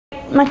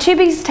My two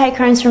biggest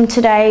take-homes from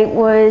today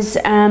was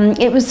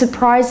it was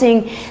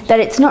surprising that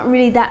it's not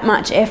really that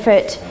much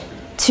effort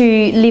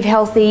to live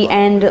healthy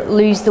and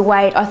lose the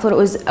weight. I thought it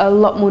was a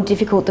lot more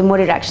difficult than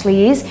what it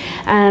actually is.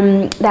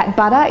 That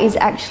butter is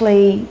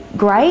actually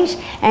great,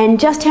 and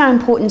just how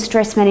important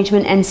stress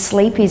management and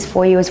sleep is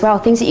for you as well.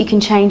 Things that you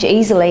can change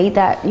easily,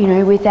 that, you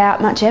know,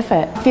 without much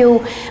effort. I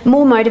feel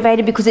more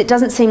motivated because it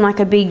doesn't seem like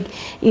a big,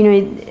 you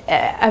know,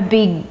 a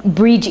big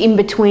bridge in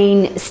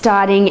between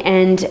starting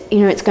and, you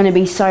know, it's going to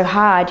be so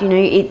hard. You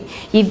know,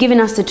 you've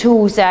given us the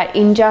tools that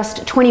in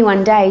just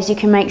 21 days you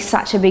can make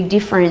such a big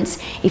difference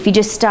if you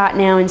just start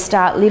now and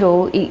start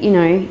little. You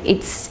know,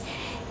 it's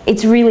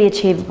really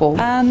achievable.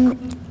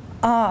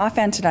 I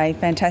found today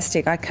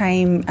fantastic. I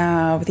came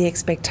with the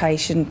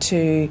expectation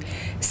to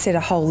set a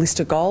whole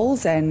list of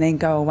goals and then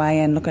go away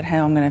and look at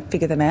how I'm going to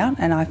figure them out,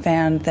 and I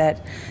found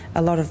that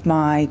a lot of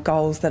my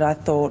goals that I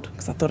thought,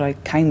 because I thought I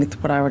came with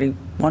what I already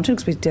wanted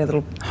because we did a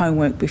little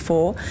homework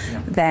before,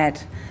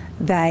 that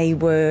they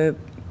were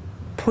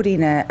put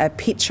in a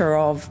picture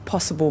of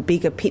possible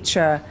bigger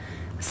picture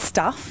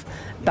stuff,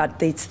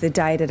 but it's the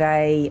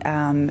day-to-day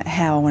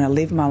how I want to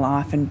live my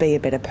life and be a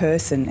better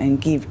person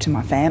and give to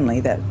my family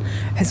that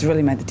has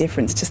really made the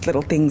difference. Just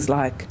little things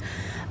like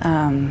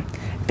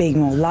being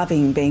more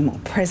loving, being more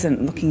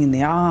present, looking in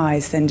the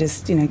eyes, and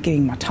just, you know,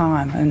 giving my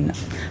time. And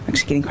I'm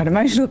actually getting quite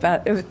emotional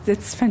about it.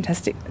 It's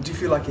fantastic. Do you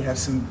feel like you have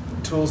some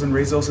tools and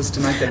resources to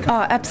make that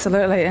Oh,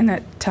 absolutely. And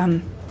it,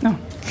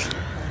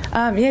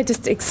 yeah,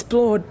 just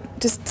explored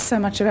just so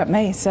much about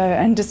me. So,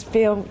 and just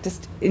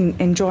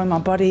enjoy my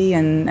body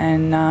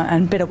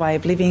and better way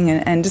of living,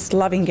 and just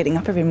loving getting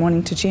up every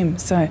morning to gym.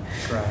 So,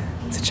 right.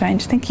 It's a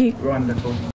change. Thank you. Wonderful.